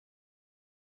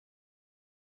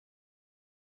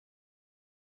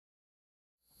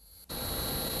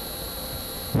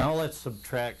Now let's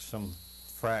subtract some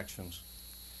fractions.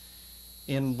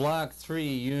 In Block 3,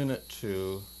 Unit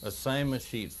 2, Assignment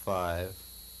Sheet 5,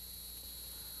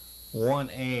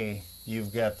 1A,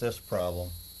 you've got this problem.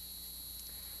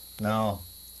 Now,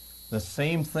 the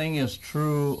same thing is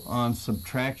true on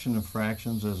subtraction of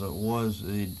fractions as it was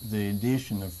the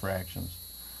addition of fractions.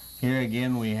 Here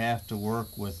again, we have to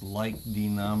work with like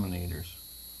denominators.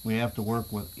 We have to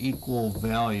work with equal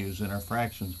values in our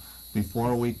fractions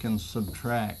before we can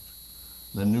subtract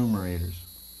the numerators.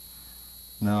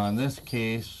 Now in this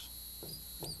case,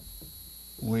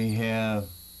 we have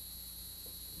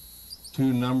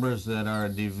two numbers that are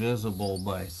divisible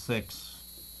by 6.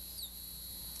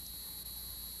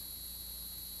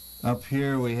 Up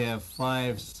here we have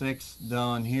 5, 6.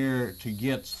 Down here, to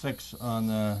get 6 on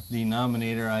the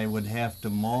denominator, I would have to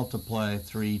multiply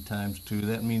 3 times 2.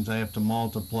 That means I have to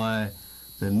multiply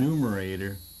the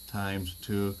numerator times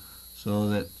 2, so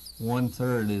that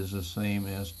 1/3 is the same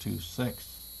as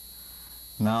 2/6.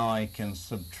 Now I can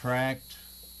subtract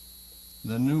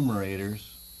the numerators.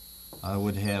 I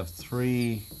would have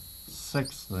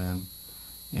 3/6 then,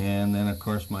 and then of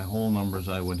course my whole numbers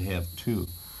I would have 2.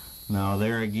 Now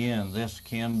there again, this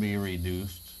can be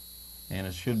reduced, and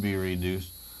it should be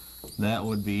reduced. That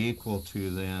would be equal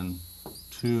to then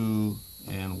 2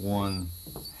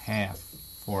 1/2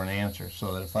 for an answer.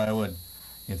 So that if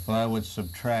I would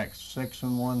subtract 6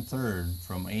 1/3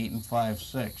 from 8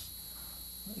 5/6,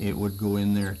 it would go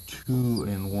in there 2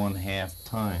 1/2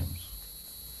 times.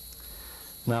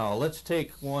 Now let's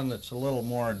take one that's a little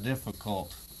more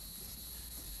difficult,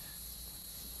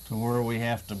 to where we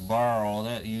have to borrow.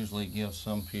 That usually gives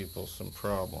some people some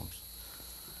problems.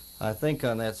 I think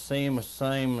on that same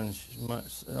assignment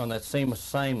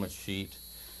sheet,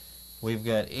 we've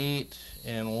got 8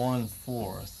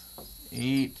 1/4.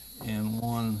 8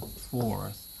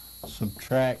 1/4.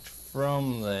 Subtract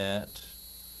from that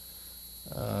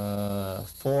 4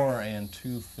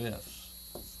 2/5.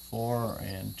 4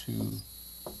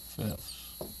 2/5.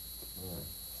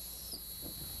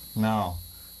 Now,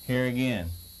 here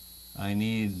again, I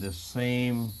need the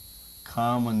same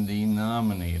common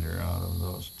denominator out of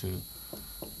those two.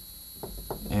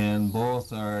 And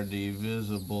both are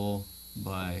divisible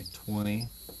by 20.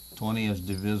 20 is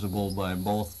divisible by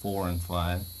both 4 and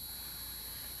 5.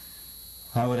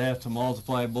 I would have to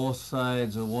multiply both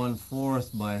sides of 1/4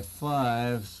 by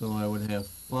 5, so I would have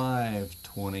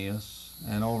 5/20.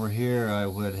 And over here I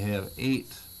would have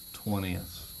 8/20.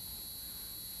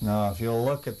 Now if you'll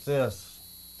look at this,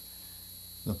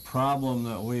 the problem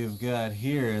that we've got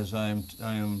here is I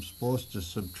am supposed to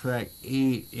subtract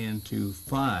 8 into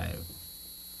 5.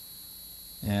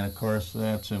 And of course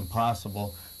that's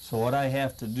impossible. So what I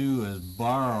have to do is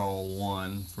borrow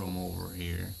 1 from over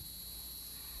here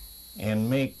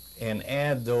and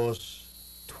add those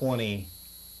 20/20.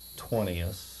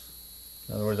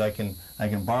 In other words, I can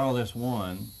borrow this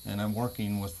 1, and I'm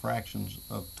working with fractions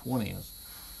of 20ths.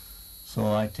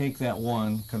 So I take that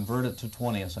 1, convert it to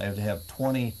 20ths. I have to have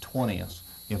 20/20.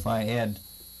 If I add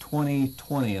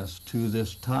 20/20 to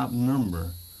this top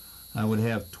number, I would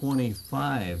have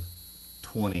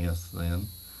 25/20 then.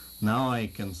 Now I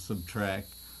can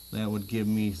subtract. That would give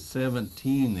me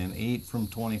 17 then. 8 from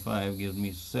 25 gives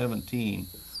me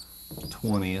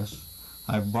 17/20.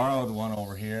 I borrowed 1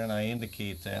 over here, and I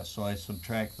indicate that, so I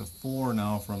subtract the 4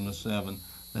 now from the 7.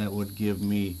 That would give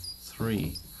me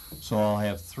 3. So I'll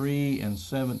have 3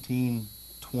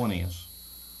 17/20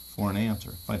 for an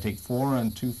answer. If I take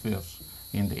 4 2/5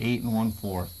 into 8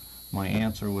 1/4, my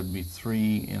answer would be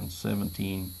 3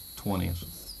 17/20.